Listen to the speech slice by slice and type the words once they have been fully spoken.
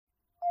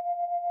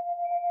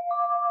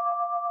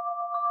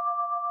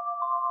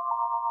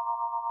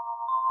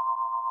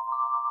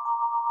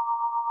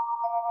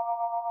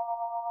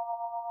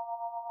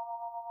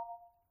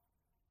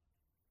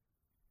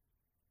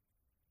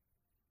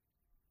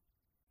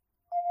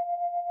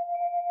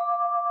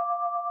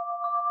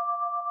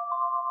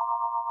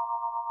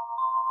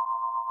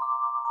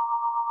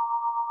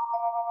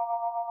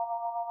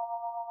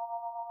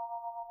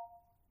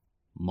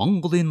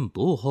Монголын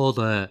дуу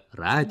хоолой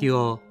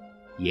радио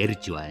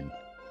ярьж байна.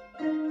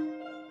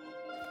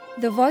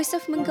 The Voice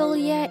of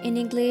Mongolia in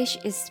English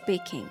is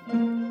speaking.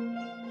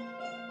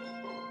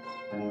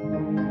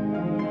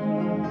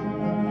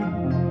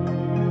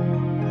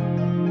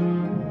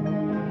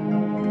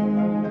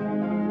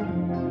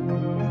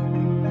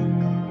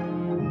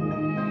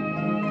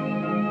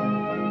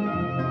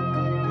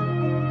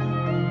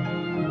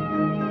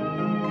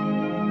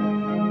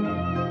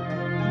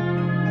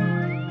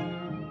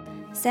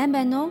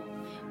 Sambano,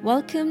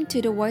 welcome to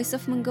the Voice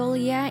of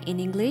Mongolia in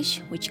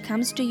English, which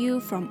comes to you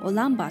from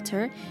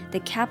Ulaanbaatar,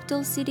 the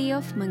capital city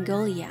of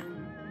Mongolia.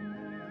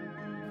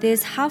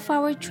 This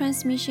half-hour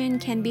transmission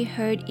can be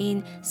heard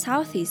in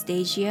Southeast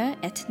Asia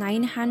at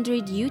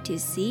 900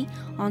 UTC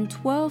on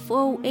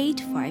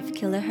 12085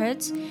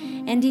 kHz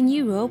and in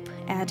Europe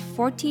at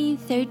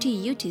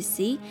 1430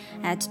 UTC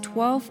at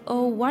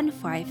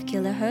 12015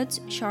 kHz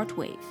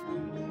shortwave.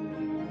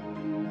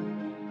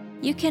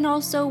 You can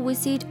also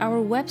visit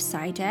our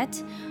website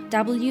at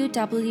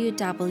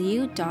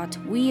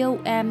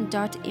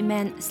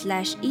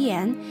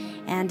www.vom.imen/en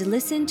and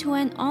listen to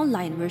an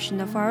online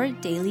version of our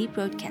daily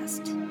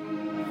broadcast.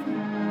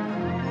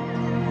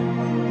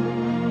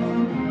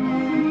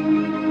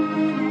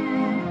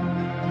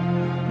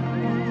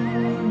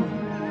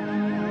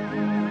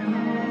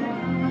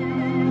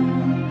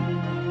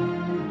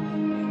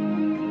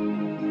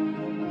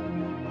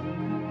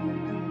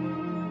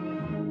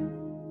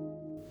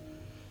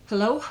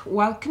 Hello,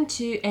 welcome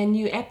to a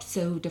new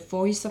episode of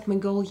Voice of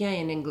Mongolia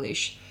in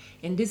English.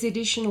 In this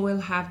edition,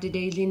 we'll have the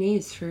daily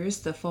news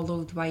first,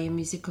 followed by a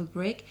musical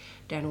break.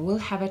 Then we'll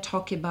have a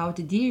talk about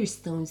the deer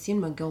stones in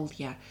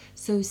Mongolia.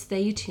 So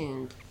stay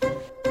tuned.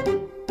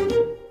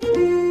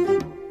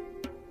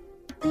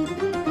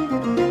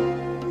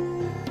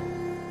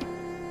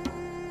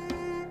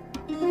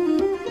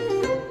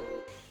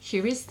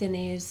 Here is the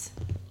news.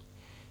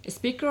 A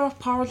Speaker of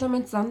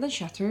Parliament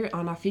Zandan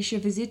on official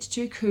visit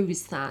to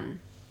Kyrgyzstan.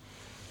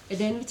 At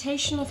the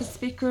invitation of the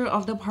Speaker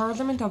of the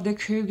Parliament of the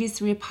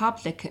Kyrgyz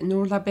Republic,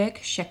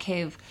 Nurlabek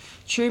Shakev,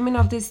 Chairman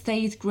of the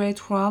State Great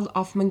Khural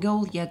of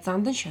Mongolia,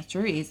 Zandan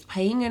is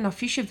paying an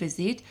official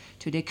visit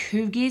to the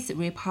Kyrgyz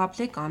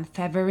Republic on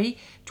February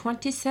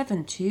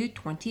 27 to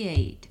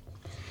 28.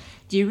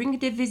 During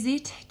the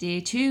visit, the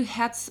two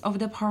heads of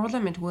the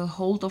parliament will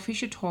hold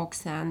official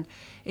talks and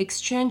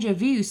exchange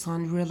views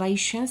on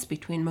relations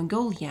between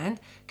Mongolia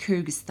and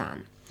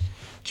Kyrgyzstan,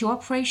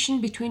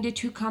 cooperation between the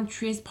two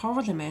countries'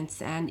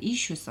 parliaments, and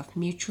issues of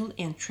mutual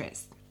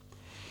interest.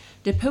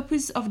 The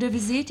purpose of the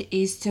visit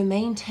is to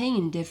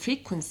maintain the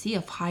frequency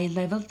of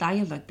high-level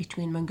dialogue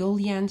between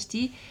Mongolia and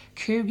the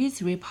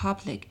Kyrgyz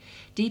Republic,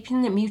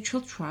 deepen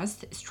mutual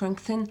trust,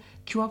 strengthen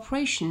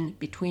cooperation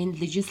between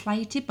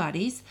legislative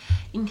bodies,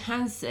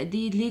 enhance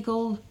the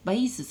legal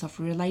basis of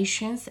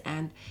relations,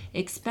 and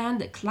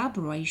expand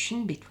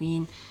collaboration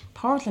between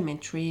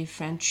parliamentary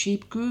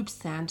friendship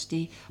groups and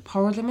the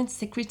parliament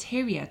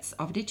secretariats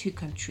of the two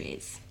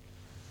countries.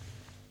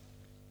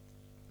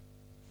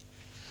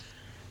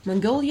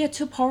 Mongolia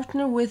to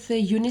partner with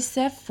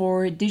UNICEF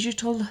for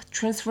digital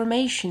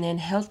transformation in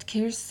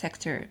healthcare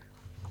sector.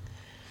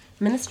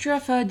 Ministry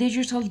of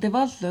Digital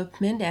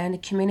Development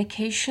and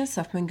Communications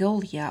of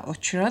Mongolia,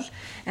 Ochral,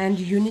 and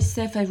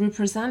UNICEF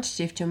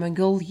representative to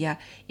Mongolia,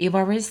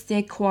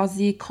 Evariste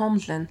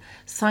Quasi-Komlan,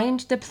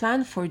 signed the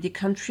plan for the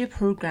country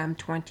program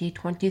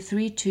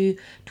 2023 to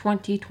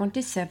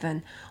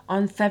 2027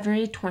 on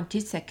February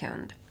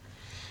 22nd.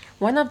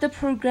 One of the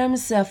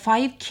program's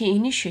 5 key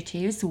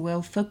initiatives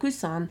will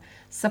focus on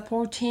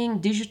supporting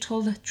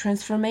digital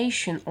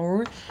transformation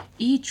or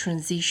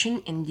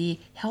e-transition in the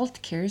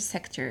healthcare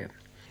sector.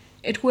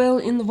 It will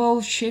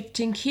involve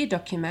shifting key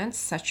documents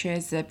such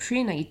as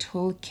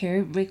prenatal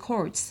care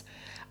records,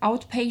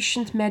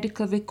 outpatient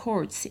medical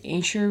records,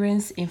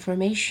 insurance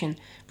information,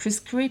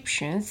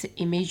 prescriptions,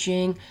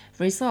 imaging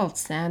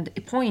results, and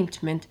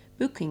appointment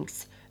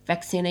bookings,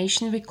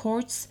 vaccination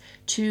records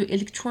to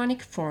electronic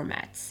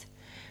formats.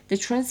 The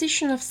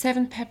transition of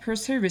 7 paper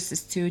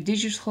services to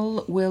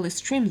digital will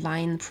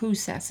streamline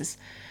processes,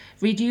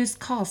 reduce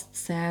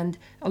costs, and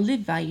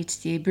alleviate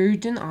the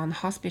burden on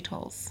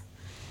hospitals.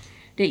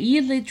 The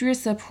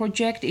e-literacy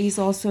project is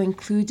also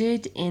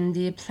included in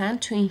the plan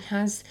to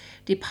enhance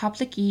the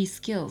public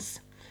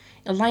e-skills.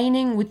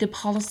 Aligning with the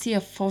policy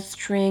of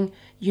fostering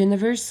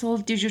universal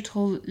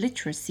digital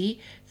literacy,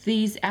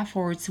 these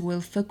efforts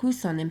will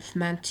focus on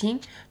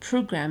implementing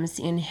programs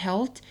in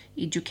health,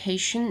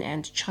 education,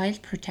 and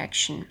child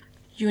protection.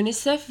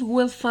 UNICEF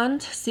will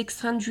fund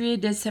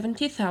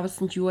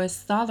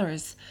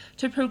 $670,000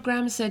 to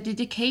programs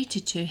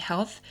dedicated to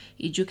health,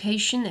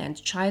 education,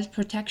 and child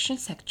protection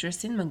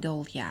sectors in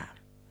Mongolia.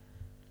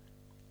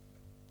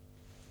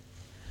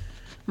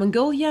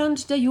 Mongolia and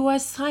the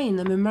U.S. sign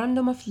a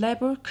memorandum of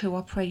labor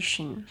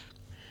cooperation.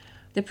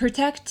 They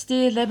protect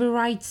the labor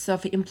rights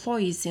of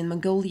employees in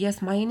Mongolia's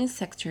mining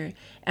sector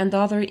and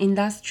other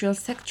industrial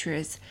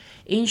sectors,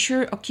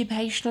 ensure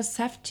occupational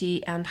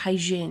safety and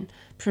hygiene,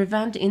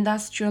 prevent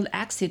industrial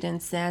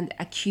accidents and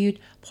acute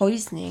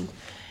poisoning,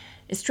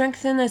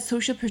 strengthen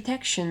social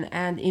protection,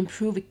 and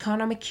improve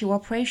economic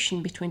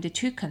cooperation between the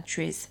two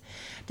countries.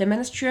 The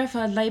Ministry of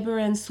Labor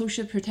and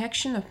Social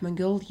Protection of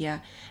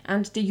Mongolia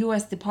and the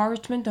U.S.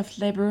 Department of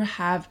Labor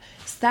have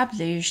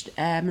established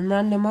a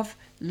Memorandum of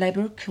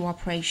Labor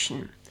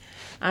Cooperation.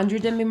 Under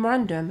the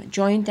memorandum,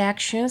 joint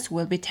actions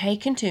will be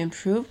taken to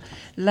improve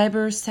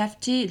labor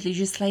safety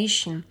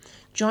legislation,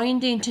 join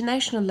the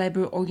International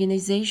Labour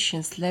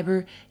Organization's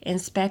Labour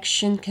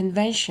Inspection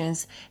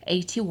Conventions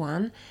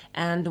 81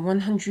 and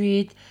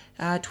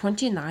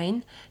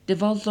 129,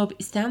 develop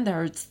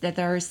standards that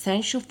are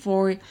essential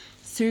for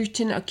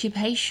certain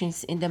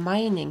occupations in the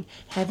mining,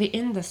 heavy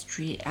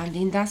industry, and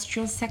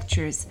industrial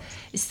sectors,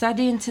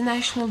 study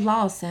international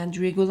laws and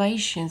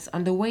regulations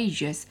on the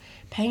wages,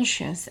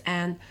 pensions,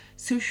 and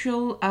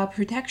social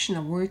protection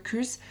of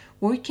workers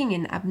working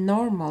in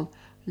abnormal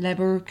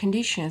labor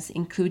conditions,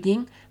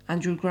 including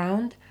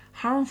underground,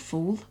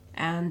 harmful,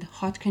 and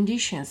hot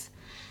conditions,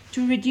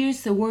 to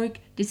reduce work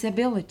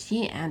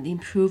disability and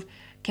improve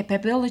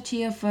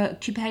capability of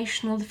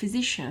occupational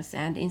physicians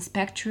and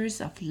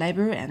inspectors of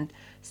labor and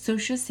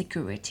social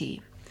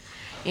security.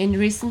 In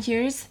recent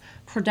years,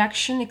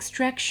 production,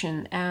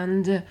 extraction,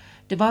 and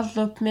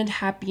development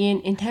have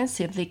been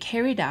intensively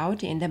carried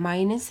out in the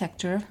mining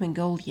sector of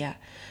Mongolia,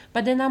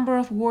 but the number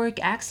of work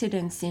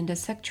accidents in the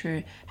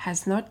sector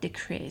has not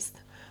decreased.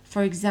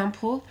 For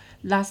example,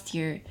 last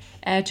year,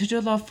 a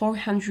total of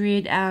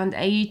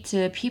 408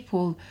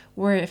 people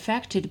were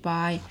affected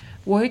by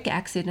work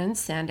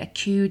accidents and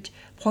acute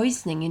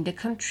poisoning in the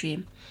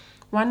country.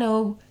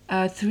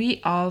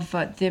 103 of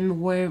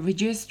them were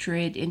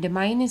registered in the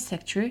mining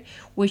sector,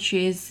 which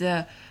is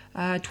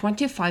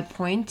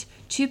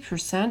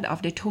 25.2%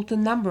 of the total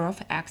number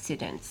of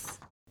accidents.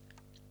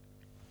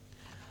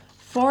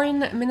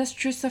 Foreign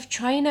ministers of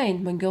China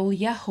and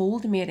Mongolia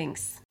hold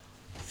meetings.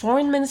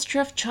 Foreign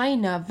Minister of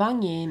China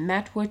Wang Yi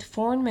met with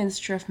Foreign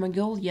Minister of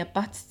Mongolia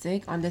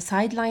Batsik on the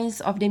sidelines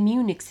of the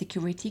Munich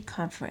Security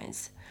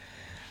Conference.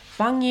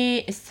 Wang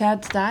Yi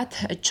said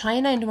that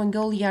China and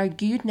Mongolia are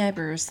good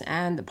neighbors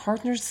and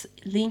partners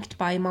linked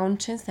by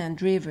mountains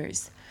and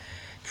rivers.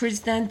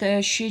 President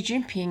Xi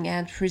Jinping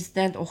and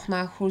President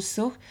Okhna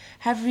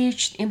have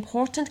reached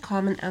important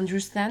common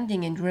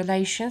understanding in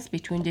relations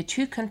between the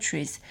two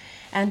countries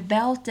and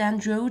Belt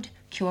and Road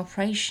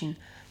cooperation,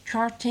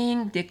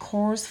 charting the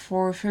course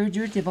for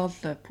further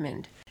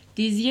development.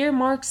 This year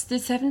marks the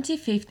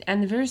 75th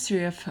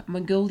anniversary of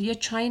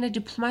Mongolia-China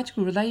diplomatic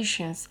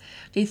relations,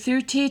 the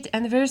 30th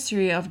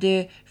anniversary of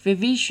the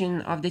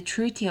revision of the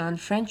Treaty on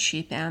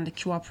Friendship and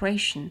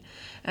Cooperation,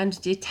 and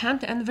the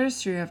 10th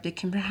anniversary of the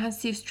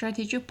Comprehensive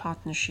Strategic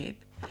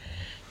Partnership.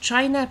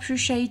 China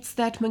appreciates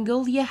that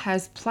Mongolia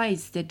has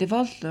placed the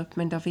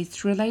development of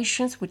its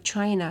relations with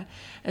China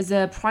as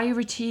a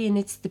priority in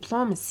its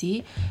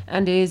diplomacy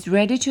and is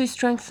ready to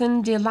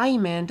strengthen the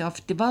alignment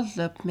of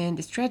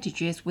development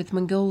strategies with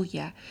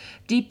Mongolia,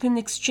 deepen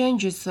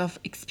exchanges of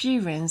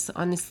experience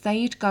on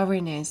state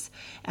governance,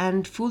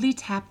 and fully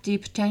tap the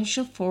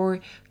potential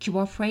for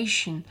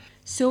cooperation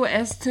so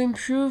as to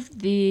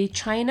improve the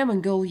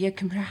China-Mongolia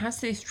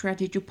Comprehensive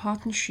Strategic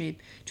Partnership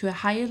to a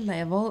higher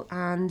level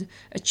and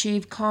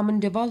achieve common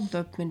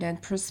development and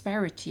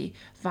prosperity,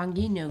 Wang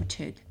Yi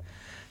noted.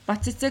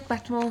 Batsik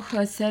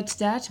Batmoch said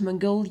that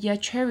Mongolia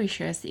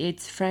cherishes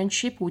its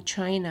friendship with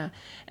China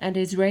and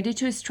is ready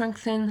to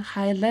strengthen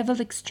high-level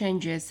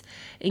exchanges,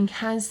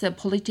 enhance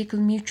political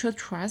mutual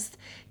trust,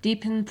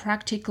 deepen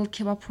practical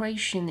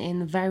cooperation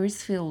in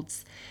various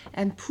fields,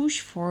 and push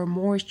for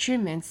more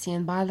achievements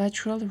in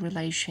bilateral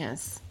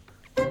relations.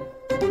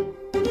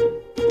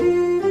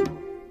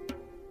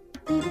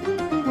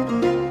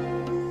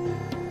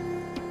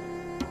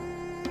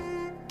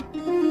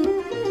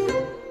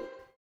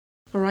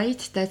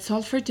 Alright, that's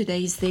all for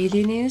today's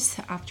daily news.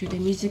 After the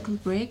musical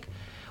break,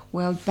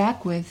 we'll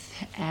back with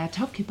a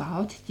talk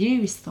about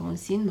dairy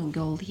stones in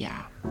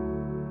Mongolia.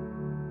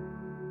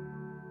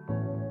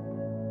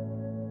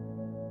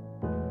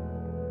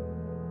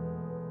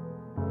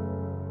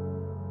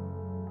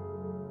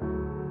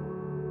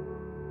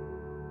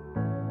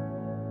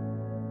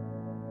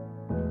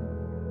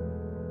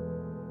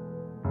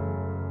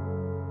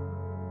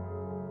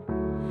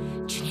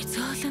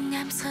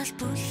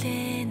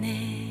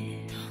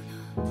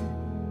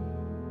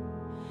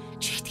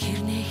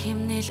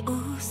 Химнэл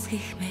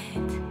үсгэх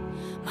мэд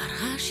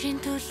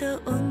маргаашийн төлөө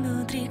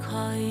өнөөдрийг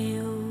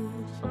хоёу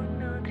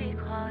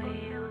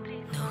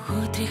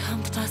нөгөөдрийг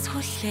хамт бас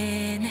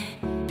хүлээнэ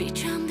би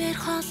чам дээр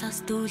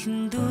хоолоос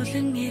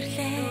дүүлэн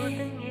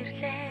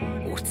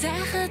ирлээ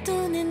үрцэхэ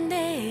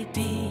дүнэндээ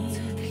би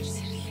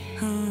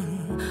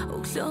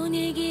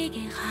өглөөний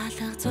гигийн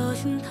хаалга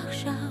зөөлөн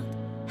тогшоод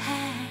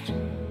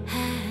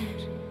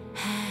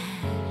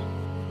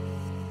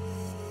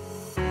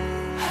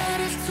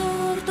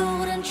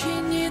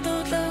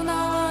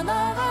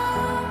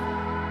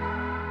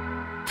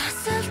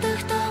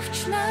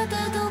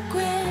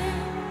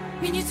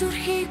Миний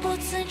зүрхийг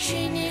буцсан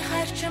чиний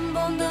харчин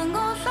бондан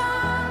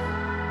голаа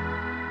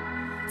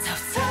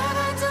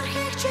Цавцаага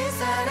зүрхийг чи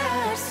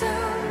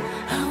сараарсан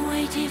I'm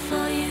waiting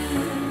for you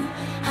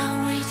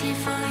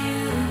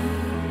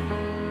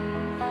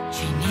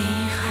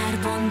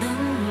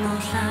бундан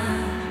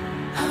улаан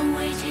I'm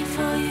waiting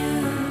for you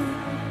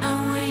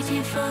I'm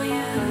waiting for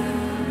you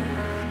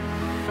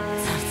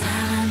Цар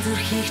цагаан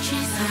зүрхийг чи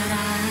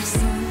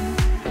сараарсан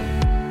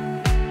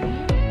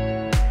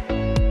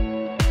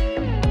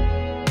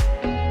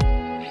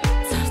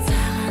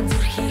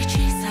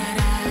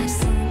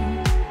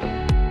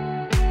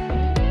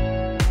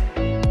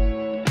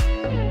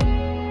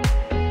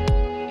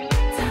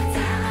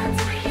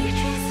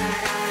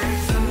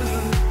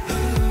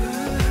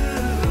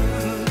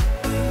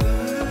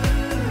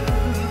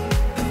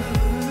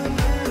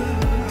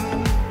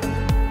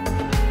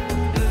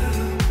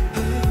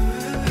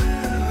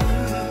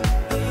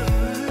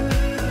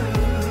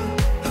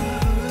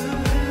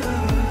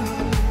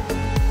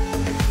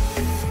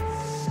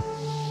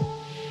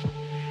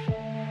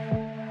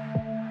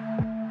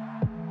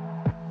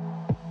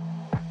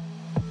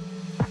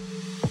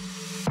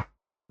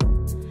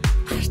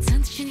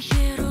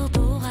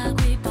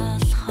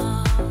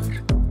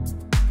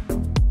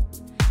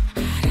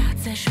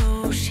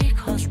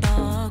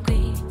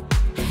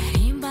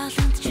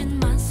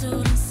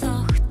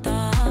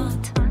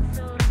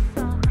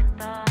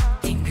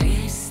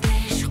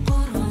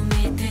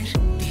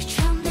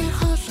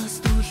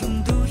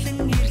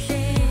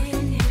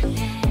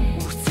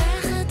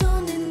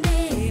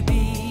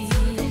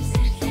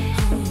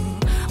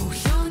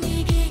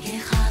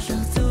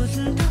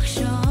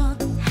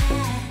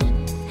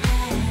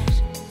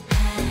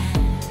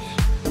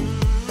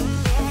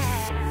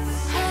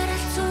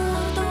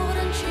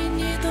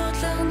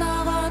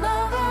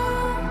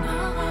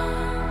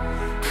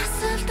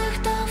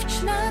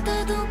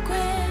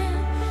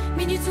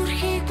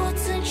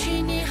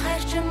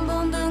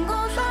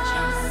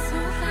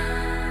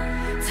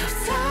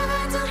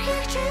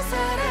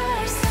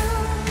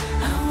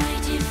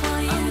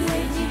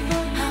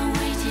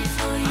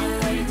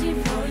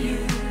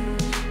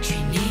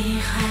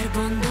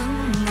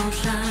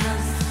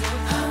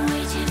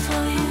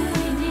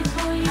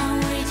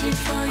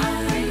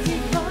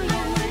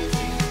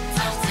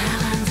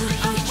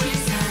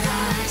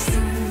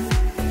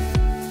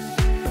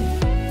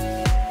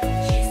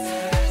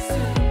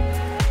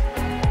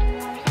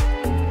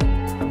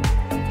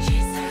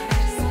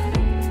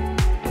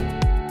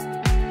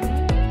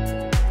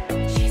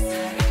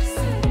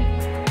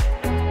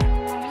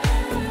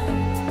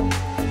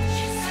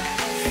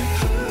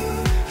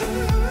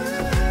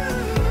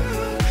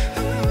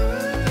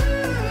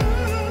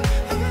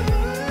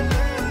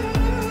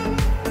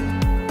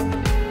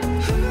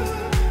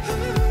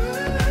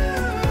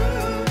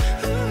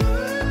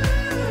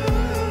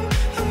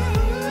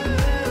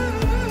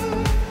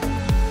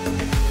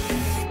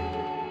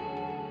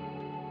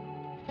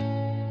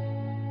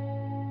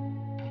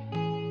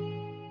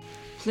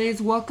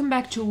Please welcome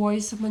back to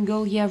Voice of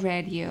Mongolia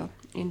Radio.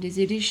 In this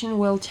edition,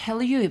 we'll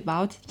tell you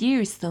about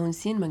deer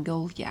stones in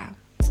Mongolia.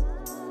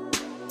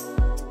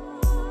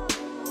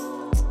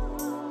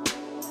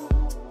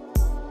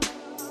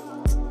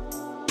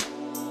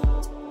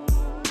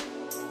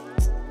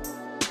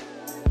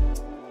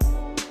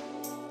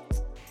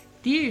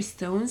 Deer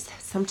stones,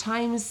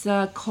 sometimes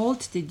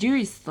called the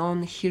Deer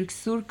Stone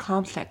Hirksur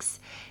complex,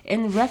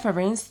 in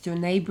reference to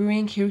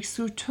neighboring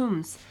Hirksur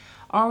tombs,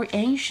 are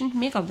ancient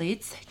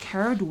megaliths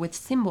carved with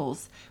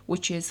symbols,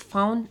 which is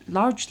found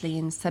largely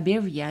in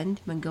Siberia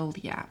and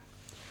Mongolia.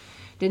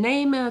 The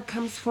name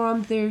comes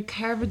from their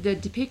carved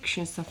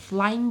depictions of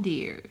flying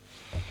deer.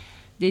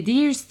 The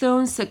deer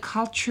stones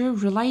culture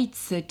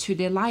relates to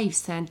the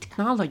lives and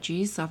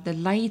technologies of the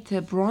late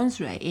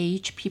Bronze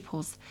Age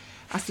peoples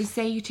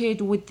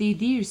associated with the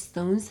deer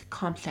stones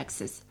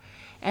complexes,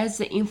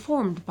 as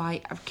informed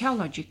by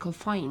archaeological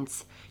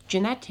finds,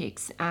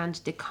 genetics, and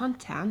the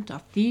content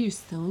of deer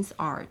stones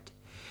art.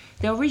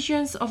 The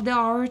origins of the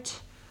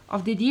art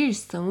of the deer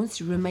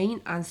stones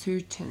remain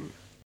uncertain.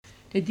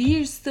 The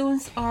deer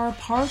stones are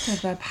part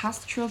of a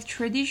pastoral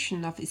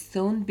tradition of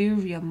stone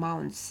burial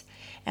mounds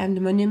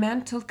and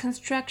monumental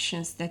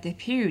constructions that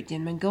appeared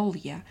in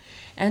Mongolia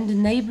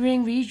and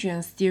neighboring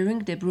regions during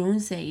the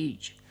Bronze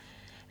Age.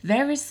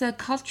 Various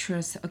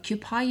cultures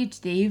occupied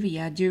the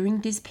area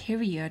during this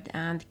period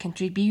and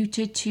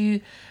contributed to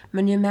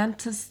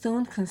monumental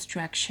stone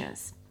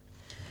constructions.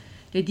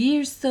 The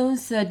deer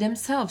stones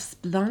themselves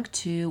belong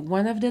to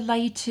one of the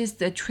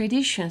latest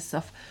traditions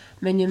of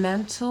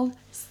monumental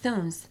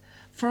stones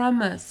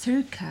from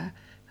circa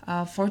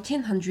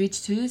 1400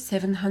 to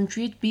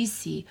 700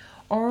 BC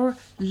or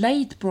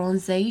late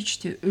Bronze Age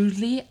to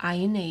early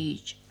Iron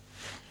Age.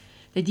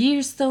 The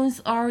deer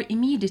stones are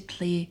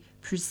immediately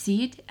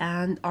precede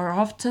and are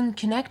often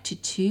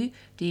connected to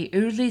the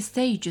early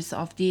stages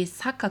of the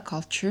Saka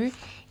culture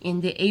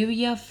in the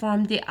area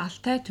from the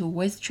Altai to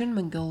western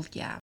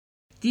Mongolia.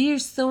 Deer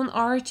stone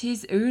art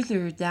is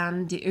earlier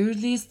than the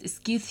earliest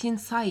Scythian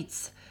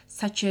sites,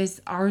 such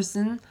as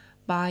Arzen,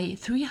 by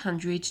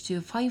 300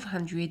 to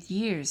 500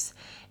 years,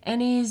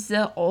 and is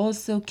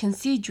also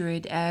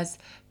considered as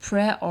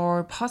pre-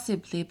 or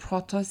possibly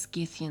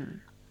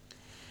Proto-Scythian.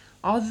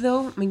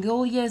 Although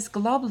Mongolia is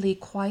globally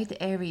quite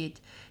arid,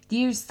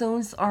 deer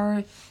stones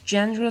are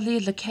generally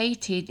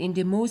located in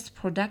the most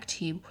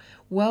productive,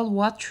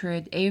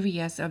 well-watered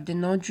areas of the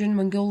northern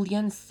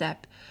Mongolian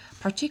steppe,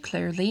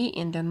 particularly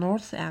in the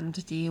north and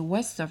the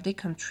west of the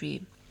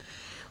country,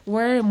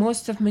 where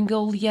most of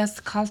Mongolia's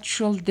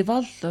cultural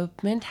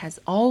development has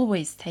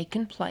always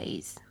taken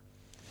place.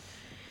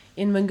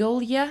 In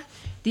Mongolia,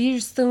 deer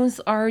stones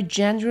are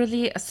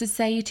generally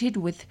associated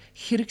with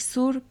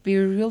Hirksur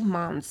burial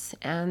mounds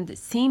and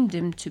seem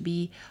them to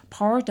be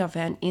part of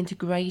an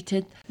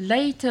integrated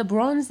late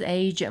Bronze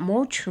Age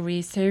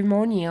mortuary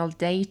ceremonial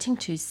dating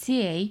to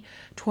ca.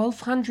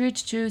 1200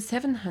 to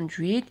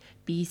 700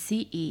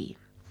 BCE.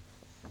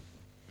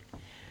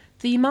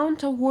 The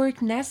amount of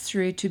work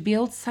necessary to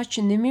build such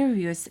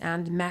numerous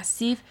and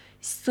massive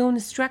stone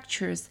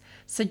structures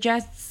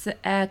suggests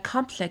a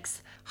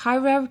complex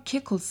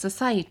hierarchical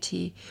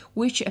society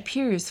which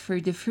appears for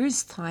the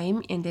first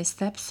time in the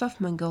steppes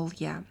of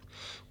Mongolia,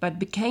 but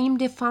became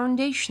the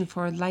foundation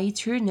for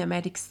later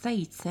nomadic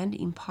states and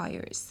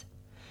empires.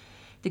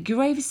 The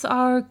graves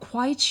are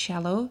quite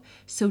shallow,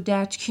 so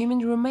that human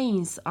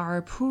remains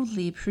are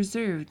poorly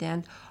preserved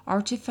and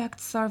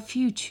artifacts are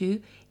few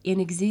to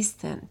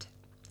inexistent.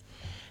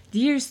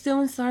 Deer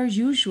stones are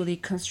usually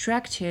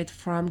constructed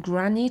from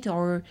granite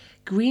or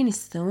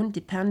greenstone,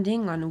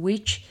 depending on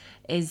which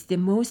is the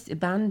most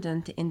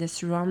abundant in the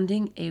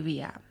surrounding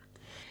area.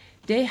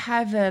 They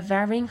have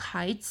varying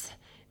heights.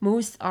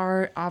 Most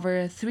are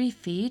over 3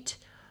 feet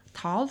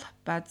tall,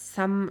 but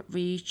some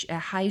reach a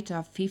height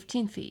of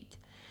 15 feet.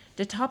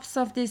 The tops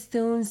of the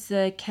stones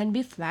can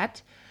be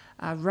flat,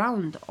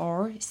 round,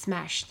 or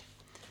smashed,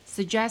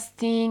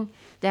 suggesting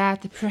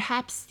that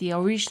perhaps the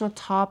original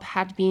top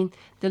had been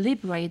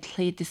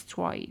deliberately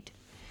destroyed.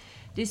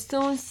 The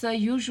stones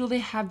usually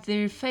have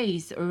their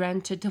face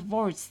oriented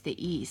towards the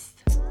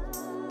east.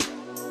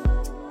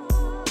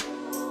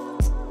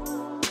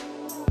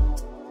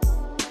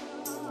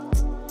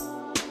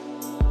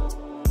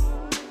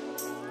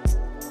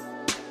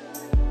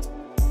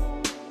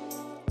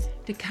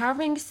 The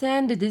carvings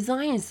and the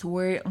designs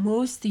were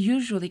most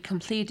usually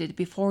completed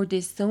before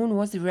the stone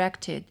was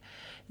erected,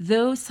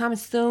 though some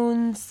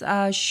stones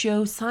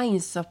show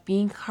signs of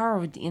being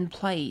carved in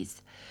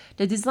place.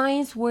 The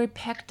designs were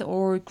pegged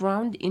or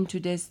ground into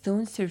the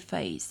stone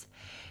surface.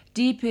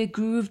 Deep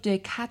grooved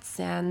cuts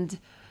and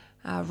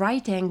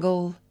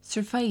right-angle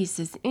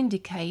surfaces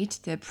indicate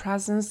the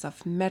presence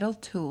of metal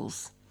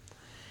tools.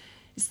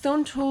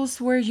 Stone tools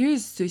were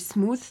used to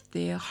smooth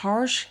the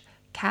harsh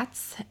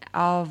cuts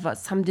of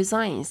some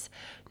designs.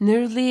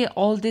 Nearly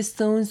all the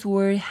stones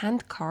were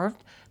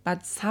hand-carved,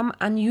 but some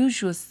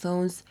unusual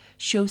stones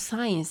show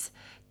signs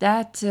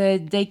that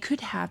they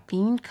could have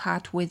been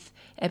cut with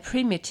a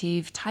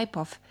primitive type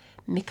of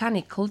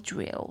mechanical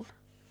drill.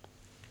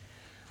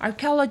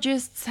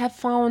 Archaeologists have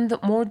found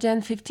more than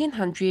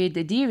 1,500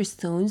 deer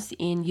stones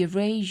in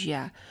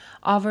Eurasia.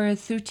 Over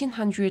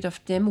 1,300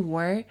 of them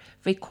were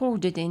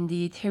recorded in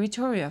the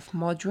territory of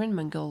modern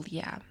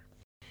Mongolia.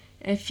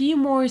 A few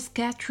more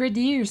scattered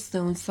deer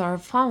stones are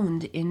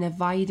found in a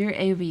wider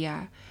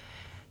area.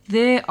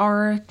 There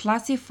are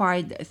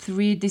classified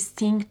 3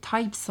 distinct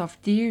types of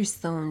deer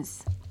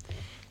stones.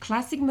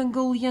 Classic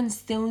Mongolian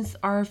stones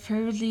are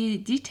fairly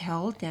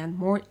detailed and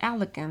more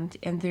elegant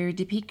in their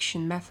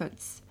depiction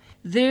methods.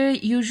 They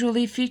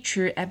usually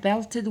feature a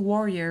belted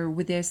warrior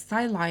with a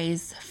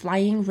stylized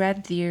flying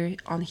red deer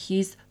on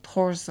his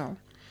torso.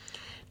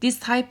 This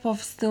type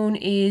of stone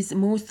is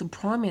most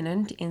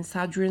prominent in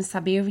southern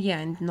Siberia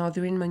and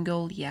northern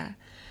Mongolia.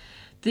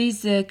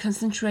 These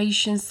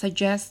concentrations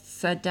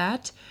suggest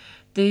that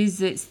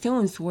these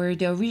stones were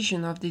the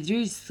origin of the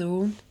deer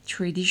stone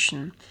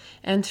tradition,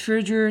 and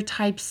further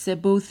types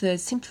both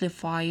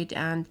simplified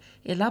and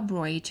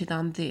elaborated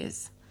on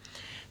this.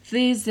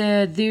 These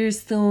deer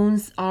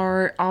stones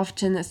are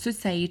often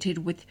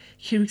associated with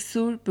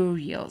Hirksur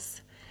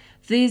burials.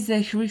 These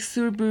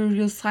Hirksur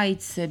burial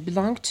sites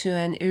belong to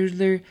an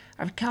earlier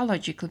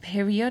archaeological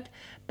period,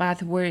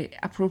 but were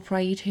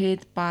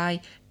appropriated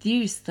by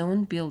deer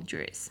stone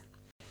builders.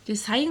 The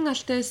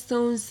Sayingalta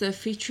stones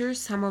feature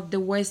some of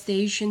the West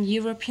Asian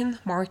European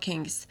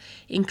markings,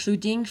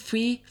 including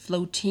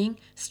free-floating,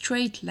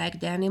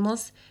 straight-legged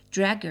animals,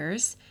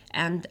 draggers,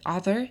 and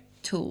other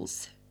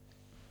tools.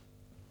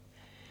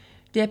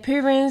 The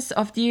appearance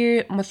of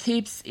deer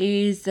motifs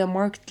is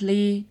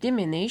markedly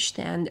diminished,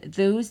 and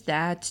those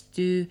that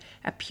do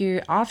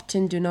appear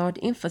often do not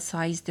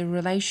emphasize the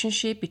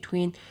relationship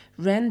between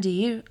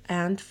reindeer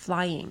and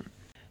flying.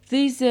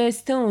 These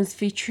stones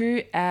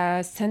feature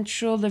a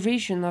central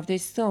region of the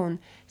stone,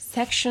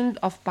 sectioned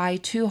off by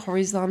 2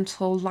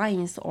 horizontal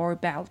lines or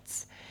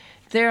belts.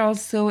 There are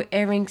also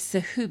earrings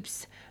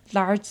hoops,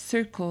 large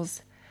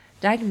circles,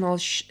 diagonal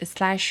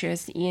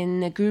slashes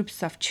in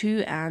groups of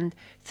 2 and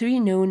 3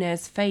 known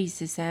as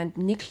faces, and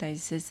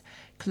necklaces,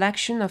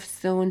 collection of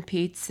stone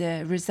pits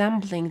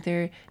resembling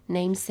their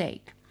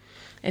namesake.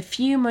 A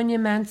few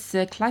monuments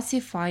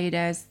classified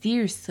as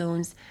deer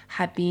stones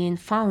have been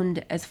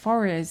found as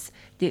far as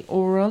the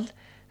Ural,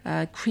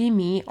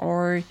 creamy,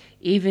 or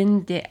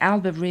even the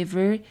Elbe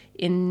River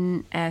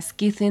in a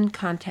Scythian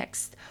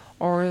context,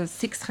 or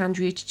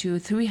 600 to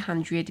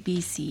 300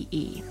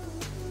 BCE.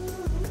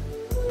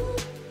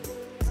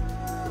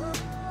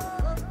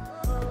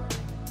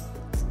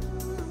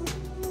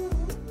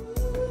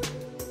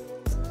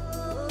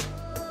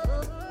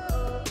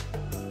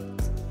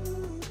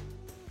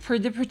 For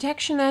the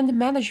protection and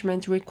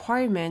management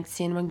requirements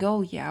in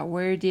Mongolia,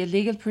 where the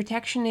legal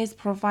protection is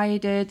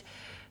provided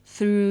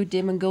through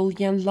the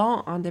Mongolian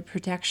law on the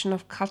protection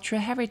of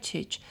cultural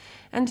heritage,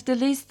 and the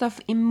list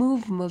of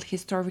immovable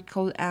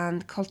historical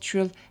and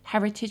cultural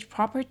heritage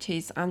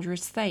properties under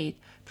state,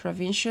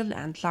 provincial,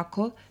 and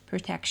local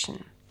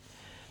protection.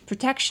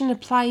 Protection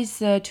applies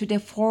to the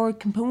four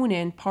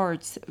component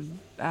parts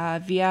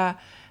via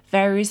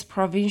various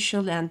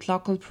provincial and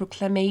local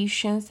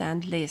proclamations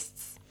and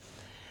lists.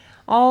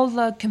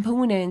 All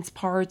components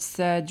parts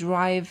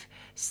derive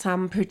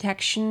some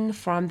protection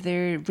from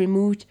their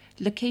remote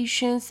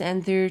locations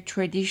and their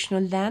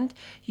traditional land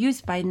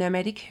used by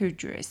nomadic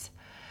herders.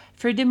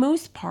 For the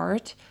most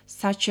part,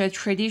 such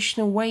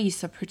traditional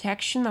ways of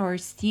protection are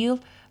still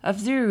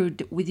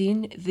observed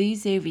within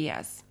these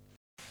areas.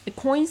 The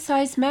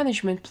coin-size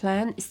management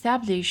plan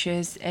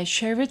establishes a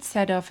shared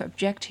set of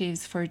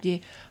objectives for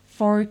the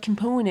four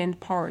component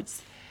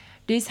parts.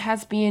 This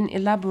has been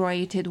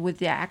elaborated with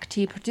the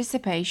active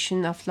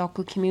participation of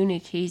local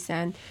communities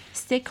and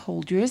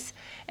stakeholders,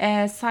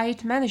 a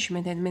site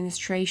management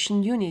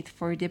administration unit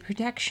for the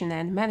protection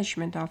and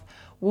management of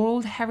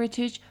World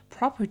Heritage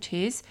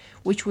properties,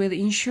 which will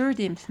ensure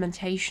the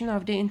implementation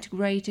of the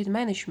integrated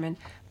management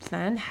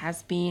plan,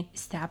 has been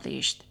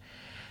established.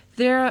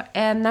 There are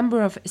a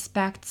number of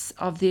aspects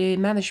of the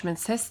management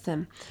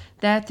system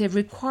that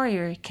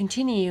require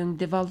continuing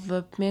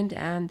development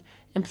and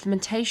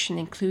implementation,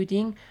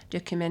 including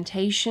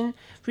documentation,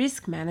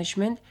 risk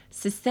management,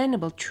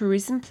 sustainable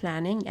tourism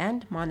planning,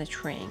 and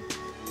monitoring.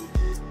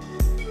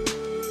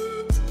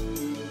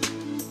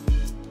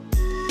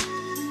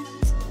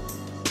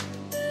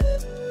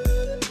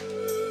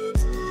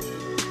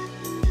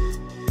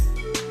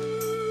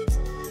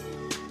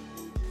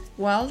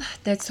 Well,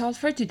 that's all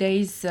for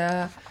today's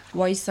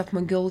Voice of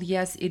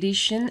Mongolia's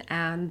edition,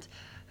 and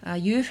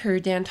you've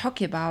heard Dan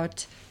talk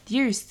about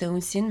deer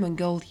stones in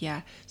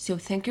Mongolia. So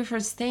thank you for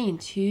staying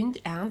tuned,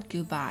 and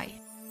goodbye.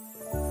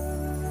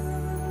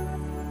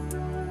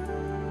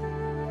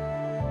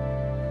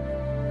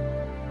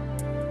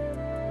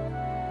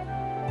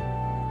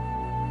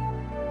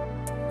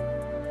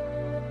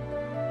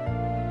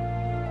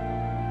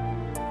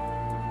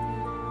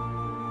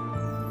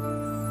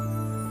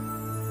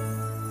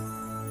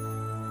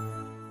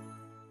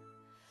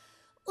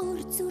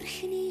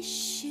 Зүрхний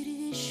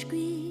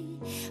ширгэшгүй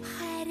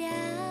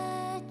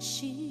хараач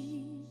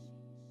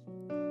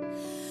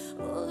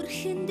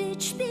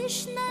өрхөндэж биш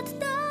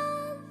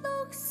надад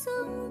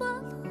өгсөн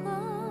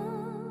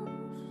болохоор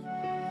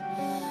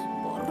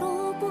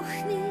буруу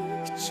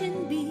бүхнийг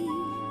чинь би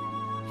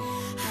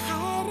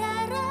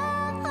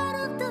хараараа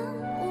гаргадан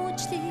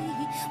уучлыг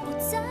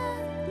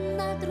буцаад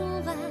над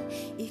руугаа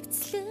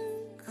игцлэн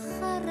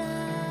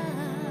хараач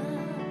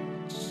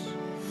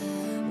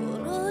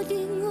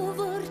өрөөдийн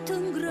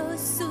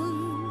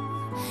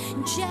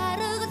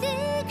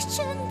жаргалыг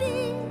чинь би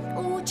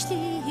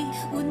уучлыг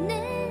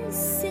үнэн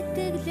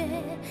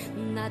сэтгэлээ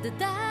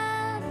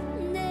надад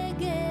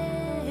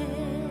нэгэж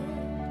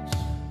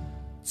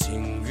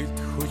Цэнгэлд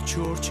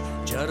хөлчөөрч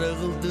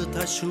жаргалд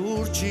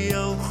ташуурч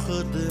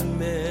явхад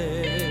мэ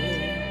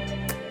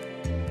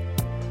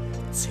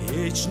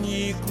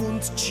Цэжний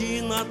гүнд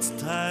чи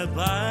надтай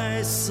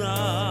байсан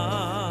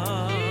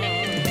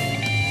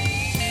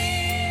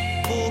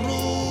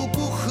Буруу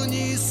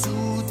бүхний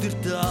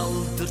сүдэрт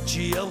алдарч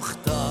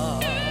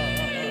явхдаа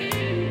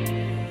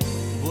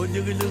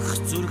Бүлэглэх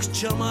зүрх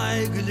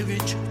чамайг л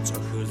гэж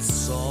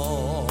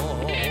цохилсон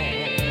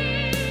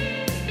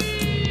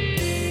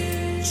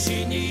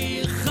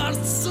Чиний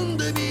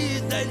харцсанд би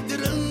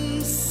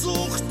дэлдрэн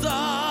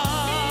сухтаа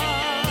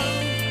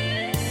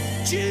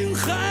Чин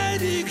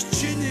хайрыг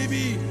чинь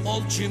би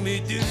олж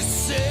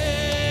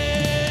мэдэрсэн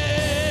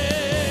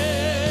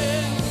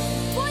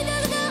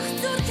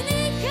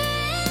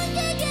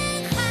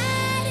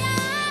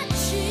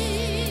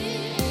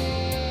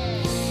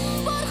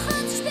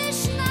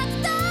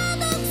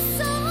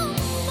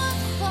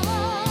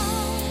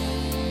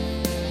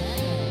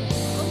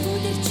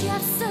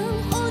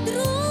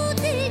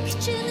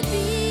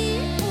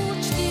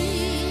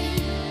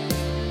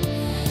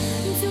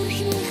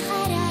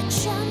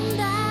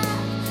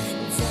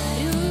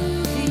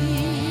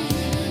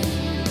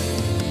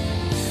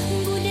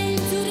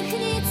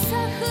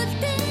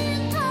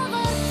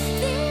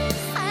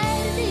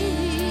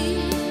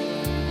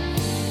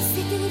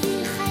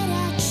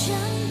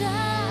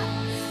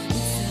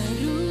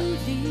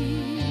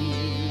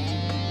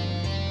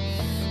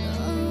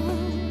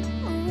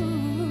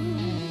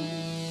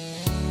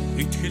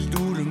Итгэл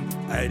дүүрэн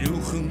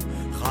ариухан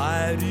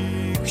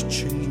хайрыг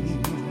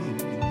чинь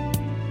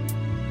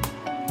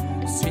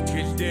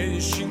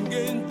Сэтгэлдээ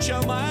шингэн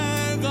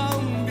чамайг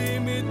ам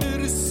би мэд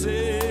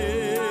bilse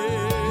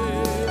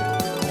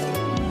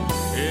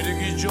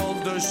ergi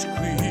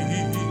жолдошгүй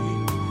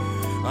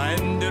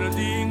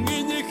амьдралын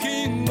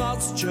энэхин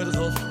аз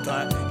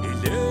жаргалтай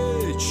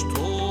илээж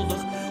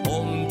тулах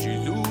он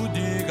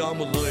жилүүдийг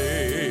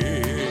амлая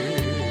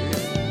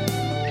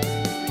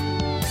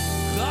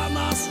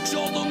ханаас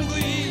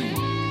жоломгүй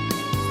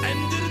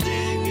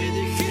амьдралын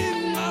энэхин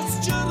аз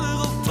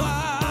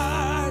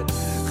жаргалтай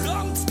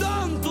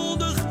хамтдан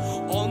тулах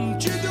он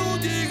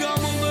жилүүдийг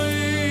амлая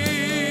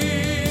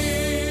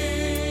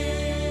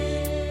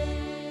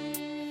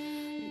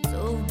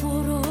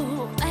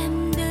Зовбороо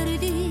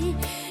амьдрали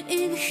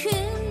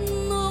энэхэн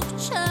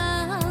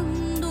нухчаан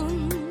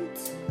дунд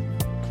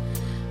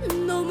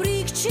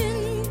номрыг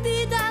чинь би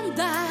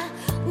дандаа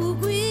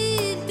үгүй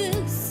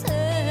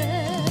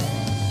дэсэн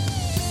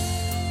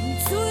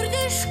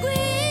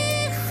зүрдэшгүй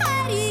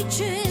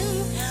харичин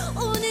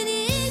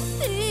үнэнийг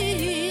би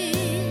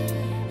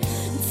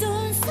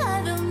зон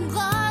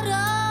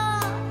сарангараа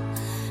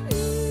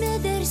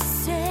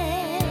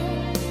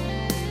мэдэрсэн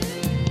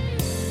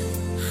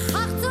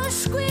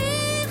хаташгүй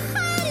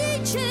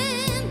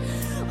харичин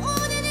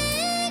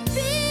үнэнийг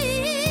би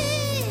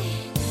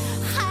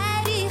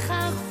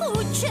харихаа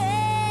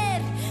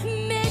хүчээр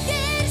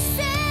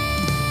мэдэрсэн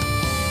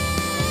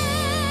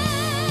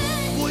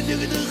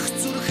Бүлэгдэх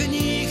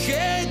зүрхний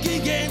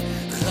хэгийн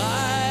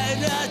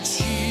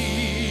хайрачи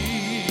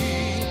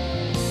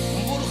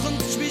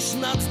Бурханд ч биш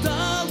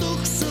надад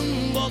өгсөн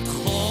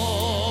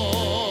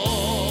бодхоо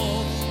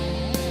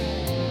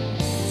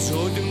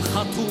Зөөлөн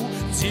хатуу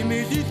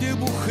зэмэлэд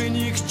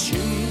бүхнийг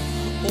чинь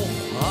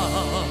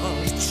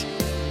ухаарч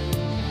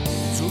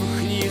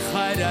Зүрхний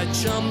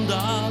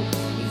хайрачамдаа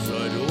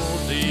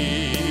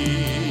зориулъя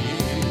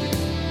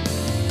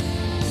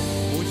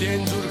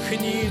Бүлээн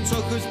зүрхний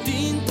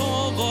цохилтын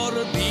тоогоор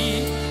би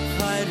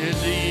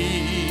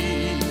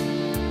хайрлая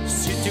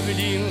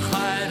Сэтгэлийн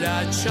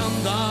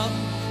хайрачамдаа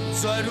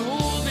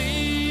зориулъя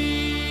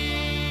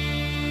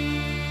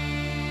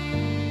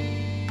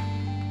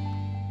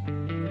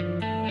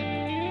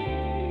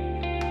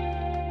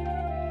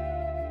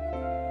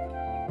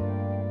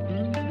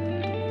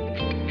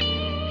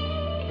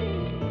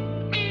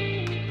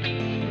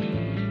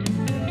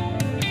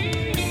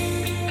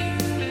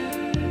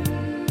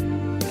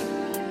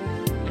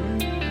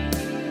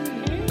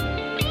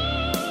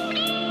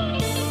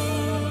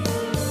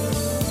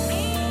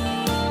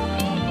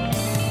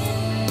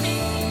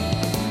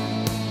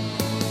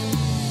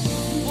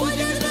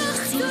Бүлэгдэх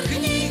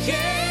зүрхний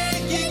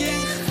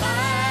хэгийн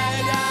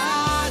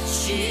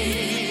хайрачи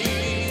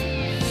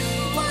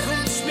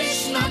Бурханд ч биш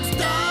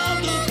надад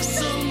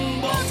өгсөн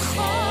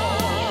бодхоо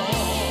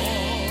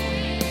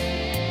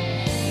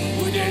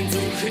Бүлээн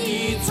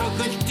зүрхний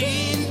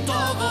цохилтын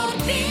тоогоор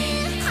би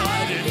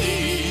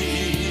хайрлая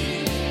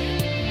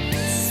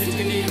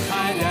Сэтгэлийн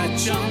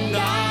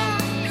хайрачамдаа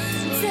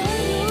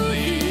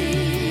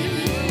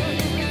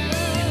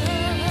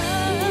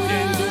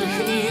Бүлээн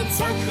зүрхний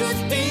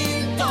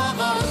цохилтын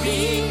тоогоор би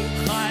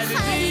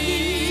хайрлая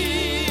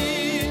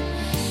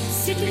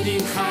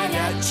Сэтгэлийн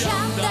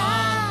хайрачамдаа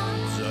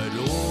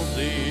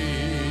зориулъя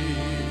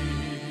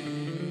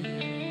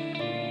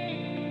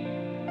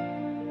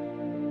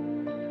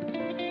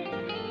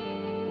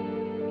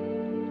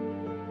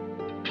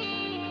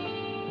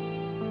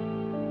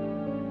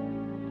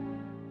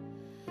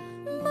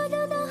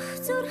Бүлэгдэх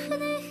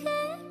зүрхний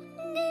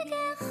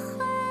хэгийн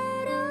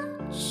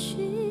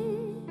хайрачи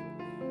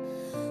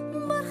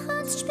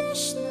Бурханд ч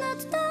биш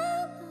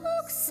надад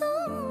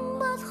өгсөн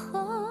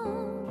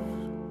болохоор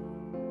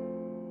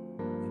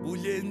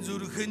Бүлээн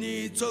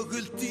зүрхний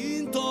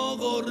цохилтын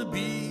тоогоор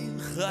би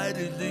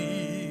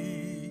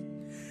хайрлая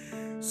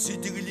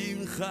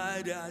Сэтгэлийн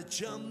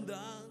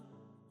хайрачамдаа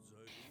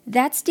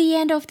That's the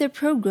end of the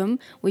program,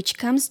 which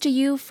comes to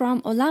you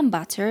from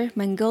Ulaanbaatar,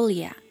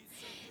 Mongolia.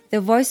 The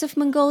Voice of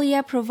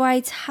Mongolia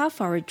provides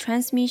half-hour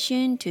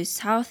transmission to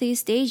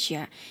Southeast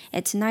Asia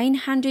at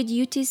 900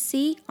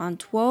 UTC on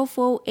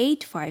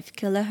 12085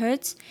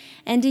 kHz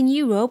and in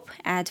Europe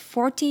at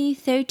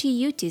 1430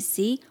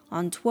 UTC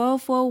on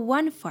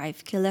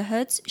 12015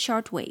 kHz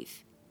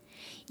shortwave.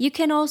 You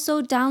can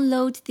also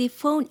download the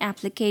phone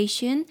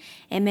application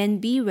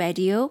MNB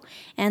Radio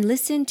and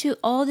listen to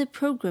all the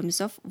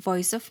programs of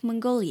Voice of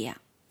Mongolia.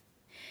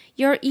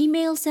 Your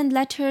emails and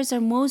letters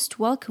are most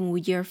welcome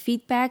with your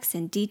feedbacks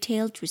and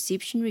detailed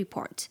reception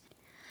report.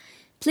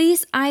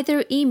 Please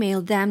either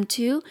email them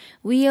to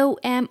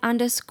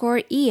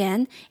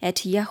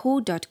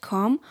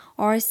vom_en@yahoo.com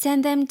or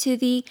send them to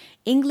the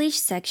English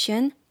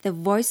section, The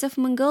Voice of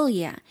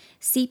Mongolia,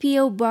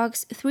 CPO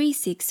Box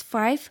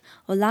 365,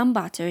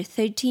 Ulaanbaatar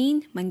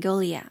 13,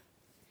 Mongolia.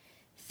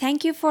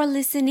 Thank you for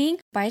listening.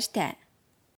 Bye.